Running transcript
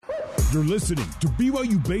You're listening to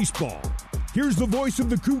BYU Baseball. Here's the voice of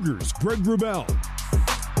the Cougars, Greg Wrubell.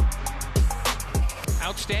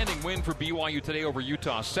 Outstanding win for BYU today over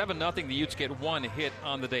Utah. 7-0. The Utes get one hit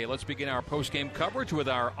on the day. Let's begin our postgame coverage with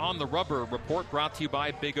our On the Rubber report brought to you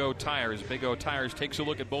by Big O Tires. Big O Tires takes a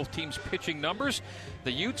look at both teams' pitching numbers.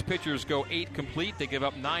 The Utes pitchers go 8 complete. They give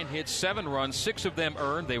up 9 hits, 7 runs, 6 of them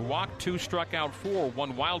earned. They walked 2, struck out 4,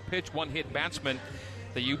 1 wild pitch, 1 hit batsman.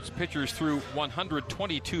 The Utes pitchers threw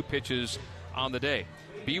 122 pitches on the day.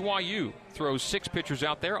 BYU throws 6 pitchers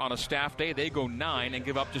out there on a staff day. They go 9 and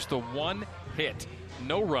give up just the 1 hit.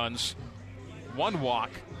 No runs, 1 walk,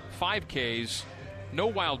 5 Ks, no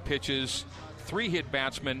wild pitches, 3 hit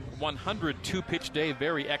batsmen, 102 pitch day,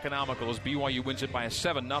 very economical as BYU wins it by a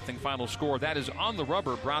 7-0 final score. That is On the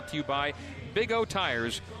Rubber, brought to you by Big O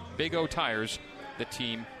Tires. Big O Tires, the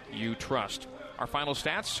team you trust. Our final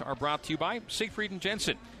stats are brought to you by Siegfried and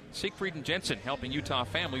Jensen. Siegfried and Jensen helping Utah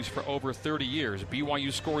families for over 30 years.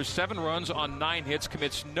 BYU scores 7 runs on 9 hits,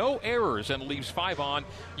 commits no errors, and leaves 5 on.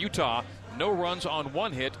 Utah, no runs on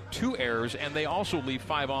 1 hit, 2 errors, and they also leave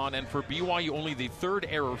 5 on. And for BYU, only the 3rd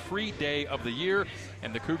error-free day of the year.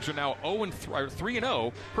 And the Cougs are now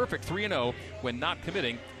 3-0, perfect 3-0, when not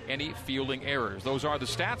committing any fielding errors. Those are the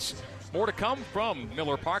stats. More to come from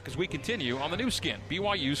Miller Park as we continue on the new skin,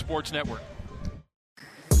 BYU Sports Network.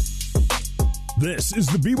 This is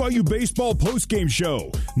the BYU Baseball postgame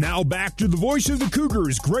show. Now back to the voice of the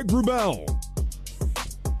Cougars, Greg Wrubell.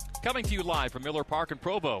 Coming to you live from Miller Park in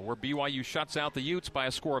Provo, where BYU shuts out the Utes by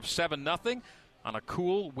a score of 7-0 on a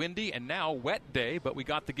cool, windy, and now wet day. But we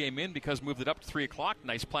got the game in because moved it up to 3 o'clock.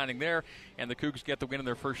 Nice planning there. And the Cougs get the win in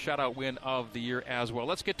their first shutout win of the year as well.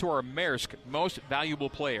 Let's get to our Maersk Most Valuable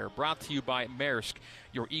Player, brought to you by Maersk,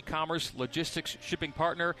 your e-commerce logistics shipping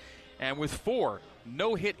partner. And with 4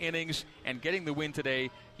 no-hit innings and getting the win today,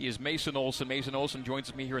 he is Mason Olson. Mason Olson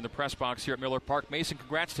joins me here in the press box here at Miller Park. Mason,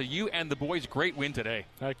 congrats to you and the boys. Great win today.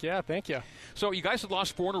 Heck yeah, thank you. So you guys had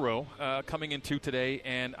lost 4 in a row coming into today,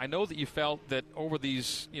 and I know that you felt that over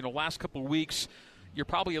these last couple of weeks, you're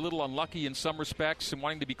probably a little unlucky in some respects and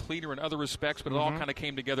wanting to be cleaner in other respects, but it all kind of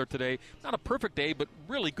came together today. Not a perfect day, but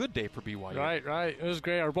really good day for BYU. Right. It was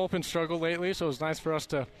great. Our bullpen struggled lately, so it was nice for us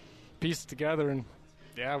to piece it together, and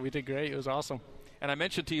yeah, we did great. It was awesome. And I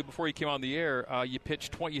mentioned to you before you came on the air, you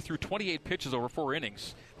threw 28 pitches over 4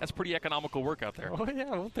 innings. That's pretty economical work out there. Oh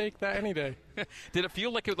yeah, we'll take that any day. Did it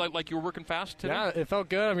feel like you were working fast today? Yeah, it felt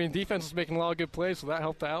good. I mean, defense was making a lot of good plays, so that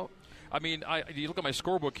helped out. I mean, you look at my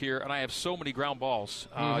scorebook here, and I have so many ground balls.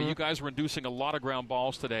 You guys were inducing a lot of ground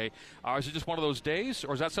balls today. Is it just one of those days,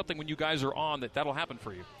 or is that something when you guys are on that'll happen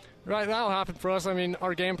for you? Right, that'll happen for us. I mean,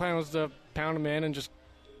 our game plan was to pound them in and just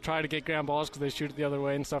try to get ground balls because they shoot it the other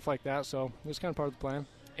way and stuff like that. So it was kind of part of the plan.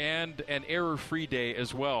 And an error-free day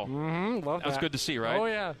as well. Love that. That's good to see, right? Oh,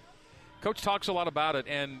 yeah. Coach talks a lot about it,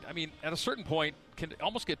 and, I mean, at a certain point, can it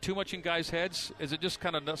almost get too much in guys' heads? Is it just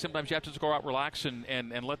kind of sometimes you have to just go out, relax, and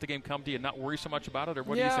let the game come to you and not worry so much about it? Or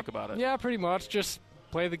what do you think about it? Yeah, pretty much. Just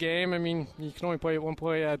play the game. I mean, you can only play it one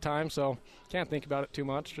play at a time, so can't think about it too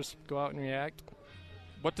much. Just go out and react.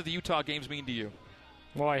 What do the Utah games mean to you?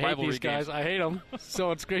 Well, I hate these guys. I hate them,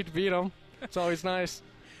 so it's great to beat them. It's always nice.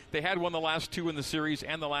 They had won the last 2 in the series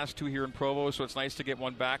and the last 2 here in Provo, so it's nice to get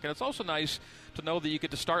one back. And it's also nice to know that you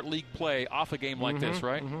get to start league play off a game like this,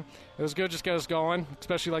 right? It was good just get us going,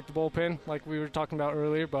 especially like the bullpen, like we were talking about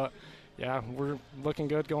earlier. But, yeah, we're looking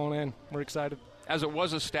good going in. We're excited. As it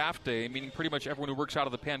was a staff day, meaning pretty much everyone who works out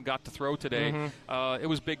of the pen got to throw today, it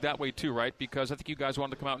was big that way too, right? Because I think you guys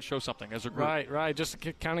wanted to come out and show something as a group. Right. Just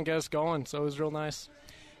to kind of get us going, so it was real nice.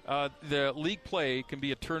 The league play can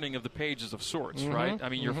be a turning of the pages of sorts, right? I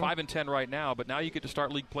mean, you're 5-10 right now, but now you get to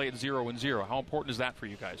start league play at 0-0. How important is that for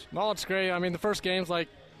you guys? Well, it's great. I mean, the first game's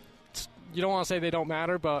you don't want to say they don't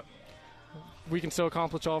matter, but we can still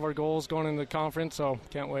accomplish all of our goals going into the conference, so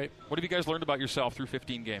can't wait. What have you guys learned about yourself through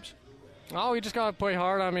 15 games? Oh, we just got to play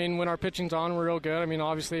hard. I mean, when our pitching's on, we're real good. I mean,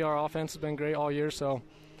 obviously our offense has been great all year, so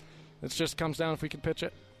it just comes down if we can pitch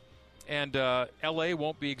it. And L.A.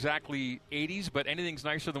 won't be exactly 80s, but anything's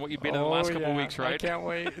nicer than what you've been in the last couple of weeks, right? I can't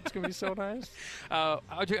wait. It's going to be so nice.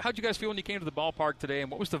 How'd you guys feel when you came to the ballpark today, and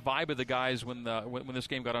what was the vibe of the guys when this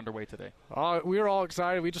game got underway today? We were all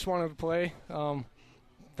excited. We just wanted to play.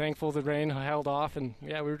 Thankful the rain held off, and,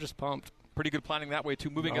 yeah, we were just pumped. Pretty good planning that way, too.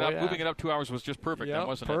 Moving it up 2 hours was just perfect, then,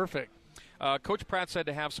 wasn't it? Perfect. Coach Pratt said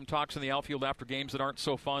to have some talks in the outfield after games that aren't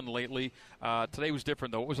so fun lately. Today was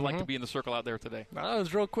different, though. What was it like to be in the circle out there today? It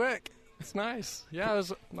was real quick. It's nice. Yeah, it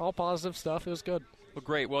was all positive stuff. It was good. Well,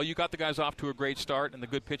 great. Well, you got the guys off to a great start, and the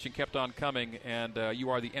good pitching kept on coming, and you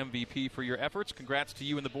are the MVP for your efforts. Congrats to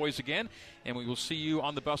you and the boys again, and we will see you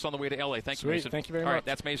on the bus on the way to L.A. Thank you, Mason. Thank you very much. All right,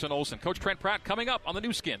 that's Mason Olson. Coach Trent Pratt coming up on the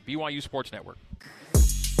new skin, BYU Sports Network.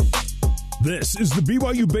 This is the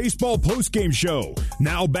BYU Baseball Postgame Show.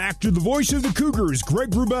 Now back to the voice of the Cougars,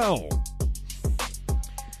 Greg Wrubell.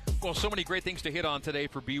 Well, so many great things to hit on today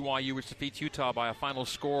for BYU, which defeats Utah by a final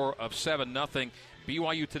score of 7-0.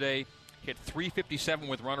 BYU today hit .357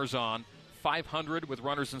 with runners on, .500 with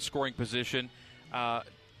runners in scoring position, had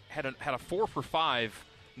a 4 for 5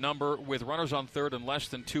 number with runners on third and less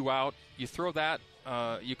than 2 out. You throw that,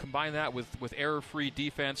 you combine that with error-free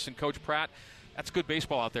defense, and Coach Pratt, that's good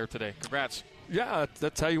baseball out there today. Congrats. Yeah,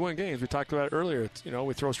 that's how you win games. We talked about it earlier. It's,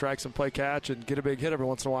 we throw strikes and play catch and get a big hit every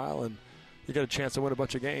once in a while, and you get a chance to win a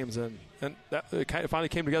bunch of games. And that, it finally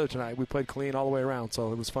came together tonight. We played clean all the way around,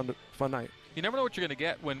 so it was fun night. You never know what you're going to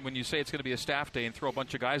get when you say it's going to be a staff day and throw a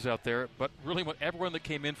bunch of guys out there. But really, everyone that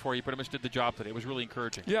came in for you pretty much did the job today. It was really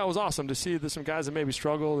encouraging. Yeah, it was awesome to see some guys that maybe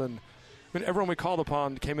struggled. And everyone we called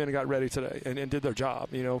upon came in and got ready today and did their job.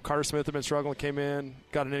 Carter Smith had been struggling, came in,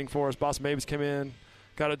 got an inning for us. Boston Mavis came in,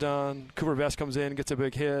 got it done. Cooper Vest comes in, gets a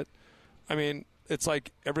big hit. It's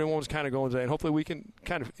like everyone was kind of going today. And hopefully we can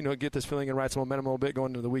kind of, get this feeling and ride some momentum a little bit going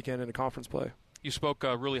into the weekend into conference play. You spoke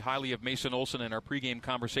really highly of Mason Olson in our pregame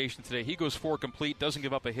conversation today. He goes 4 complete, doesn't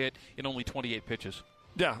give up a hit in only 28 pitches.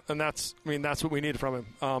 Yeah, and that's what we needed from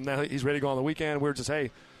him. Now he's ready to go on the weekend. We were just, hey,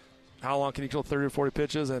 how long can he go 30 or 40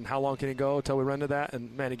 pitches, and how long can he go until we run to that?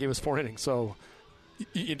 And, man, he gave us 4 innings. So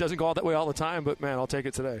it doesn't go out that way all the time, but, man, I'll take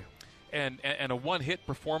it today. And a one-hit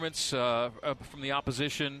performance from the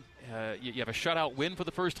opposition. You have a shutout win for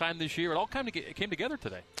the first time this year. It all kind of came together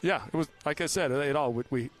today. Yeah, it was, like I said, it all.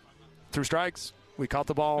 We threw strikes, we caught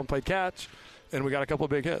the ball and played catch, and we got a couple of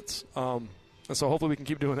big hits. And so hopefully we can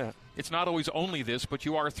keep doing that. It's not always only this, but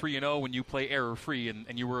you are 3-0 when you play error-free,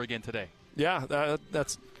 and you were again today. Yeah,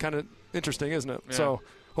 that's kind of interesting, isn't it? Yeah. So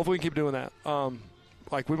hopefully we can keep doing that.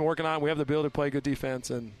 Like we've been working on, we have the ability to play good defense,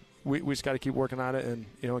 and we just got to keep working on it and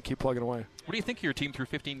keep plugging away. What do you think of your team through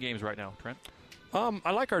 15 games right now, Trent?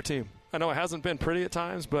 I like our team. I know it hasn't been pretty at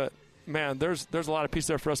times, but, man, there's a lot of pieces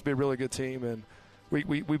there for us to be a really good team, and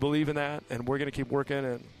we believe in that, and we're going to keep working.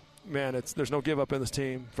 And, man, there's no give up in this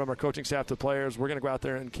team from our coaching staff to the players. We're going to go out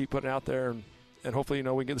there and keep putting it out there, and hopefully,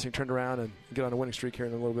 we can get this thing turned around and get on a winning streak here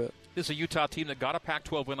in a little bit. This is a Utah team that got a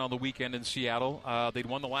Pac-12 win on the weekend in Seattle. They'd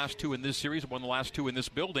won the last 2 in this series, won the last 2 in this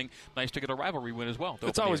building. Nice to get a rivalry win as well.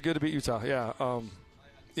 It's always good to beat Utah, yeah.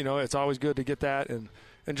 It's always good to get that, and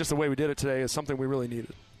just the way we did it today is something we really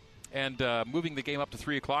needed. And moving the game up to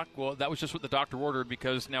 3 o'clock, well, that was just what the doctor ordered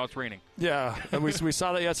because now it's raining. Yeah, and we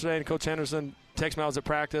saw that yesterday, and Coach Henderson texted me. I was at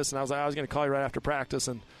practice, and I was going to call you right after practice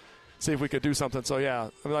and see if we could do something. So, yeah,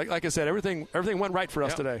 like I said, everything went right for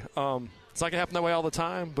us today. It's not going to happen that way all the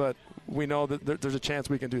time, but we know that there's a chance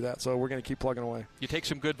we can do that. So we're going to keep plugging away. You take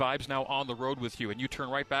some good vibes now on the road with you, and you turn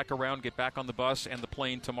right back around, get back on the bus and the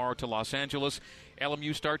plane tomorrow to Los Angeles.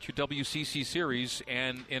 LMU starts your WCC series,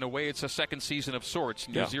 and in a way it's a second season of sorts.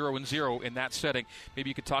 And you're 0-0 in that setting. Maybe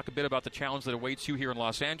you could talk a bit about the challenge that awaits you here in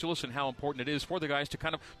Los Angeles and how important it is for the guys to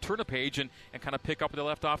kind of turn a page and kind of pick up where they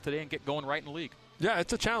left off today and get going right in the league. Yeah,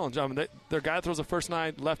 it's a challenge. Their guy that throws the first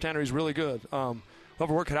 9 left-hander, he's really good. They'll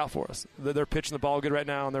have a work it out for us. They're pitching the ball good right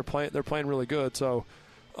now, and they're playing really good. So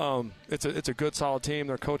it's a good, solid team.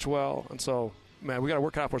 They're coached well, and so, man, we got to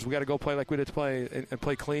work it out for us. We got to go play like we did to play and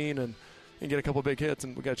play clean and get a couple of big hits,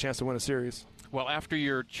 and we got a chance to win a series. Well, after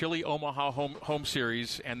your chilly Omaha home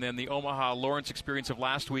series and then the Omaha Lawrence experience of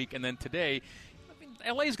last week and then today,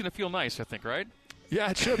 LA is going to feel nice, I think, right? Yeah,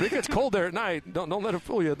 it should. It gets cold there at night. Don't let it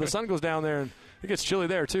fool you. The sun goes down there, and it gets chilly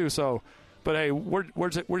there too. So, but hey, we're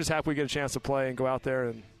just happy we get a chance to play and go out there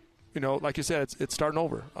and, like you said, it's starting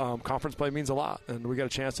over. Conference play means a lot, and we got a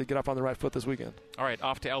chance to get up on the right foot this weekend. All right,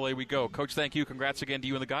 off to LA we go. Coach, thank you. Congrats again to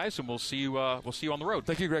you and the guys, and we'll see you on the road.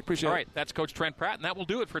 Thank you, Greg. Appreciate it. All right, that's Coach Trent Pratt, and that will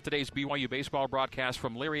do it for today's BYU baseball broadcast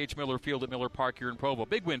from Larry H. Miller Field at Miller Park here in Provo.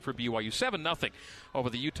 Big win for BYU, 7-0 over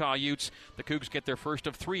the Utah Utes. The Cougs get their first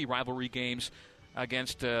of 3 rivalry games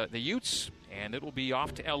against the Utes, and it will be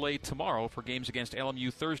off to L.A. tomorrow for games against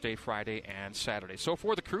LMU Thursday, Friday, and Saturday. So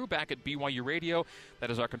for the crew back at BYU Radio,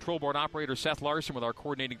 that is our control board operator, Seth Larson, with our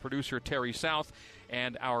coordinating producer, Terry South,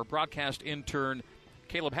 and our broadcast intern,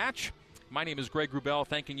 Caleb Hatch. My name is Greg Wrubell,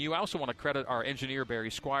 thanking you. I also want to credit our engineer,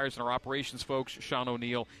 Barry Squires, and our operations folks, Sean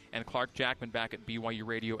O'Neill and Clark Jackman, back at BYU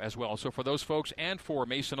Radio as well. So for those folks and for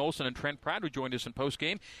Mason Olson and Trent Pratt, who joined us in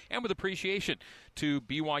postgame, and with appreciation to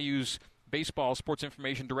BYU's Baseball Sports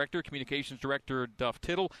Information Director, Communications Director Duff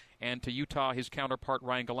Tittle, and to Utah, his counterpart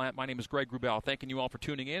Ryan Gallant. My name is Greg Wrubell. Thanking you all for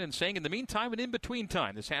tuning in and saying in the meantime and in between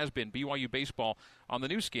time, this has been BYU Baseball on the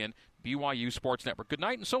new skin, BYU Sports Network. Good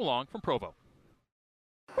night and so long from Provo.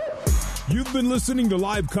 You've been listening to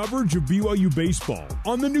live coverage of BYU Baseball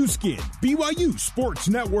on the new skin, BYU Sports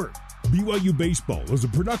Network. BYU Baseball is a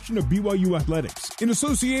production of BYU Athletics in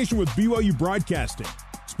association with BYU Broadcasting.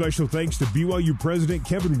 Special thanks to BYU President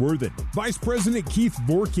Kevin Worthen, Vice President Keith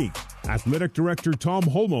Vorking, Athletic Director Tom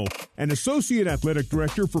Holmo, and Associate Athletic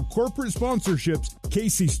Director for Corporate Sponsorships,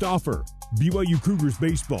 Casey Stauffer. BYU Cougars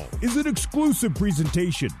Baseball is an exclusive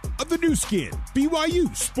presentation of the new skin,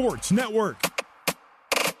 BYU Sports Network.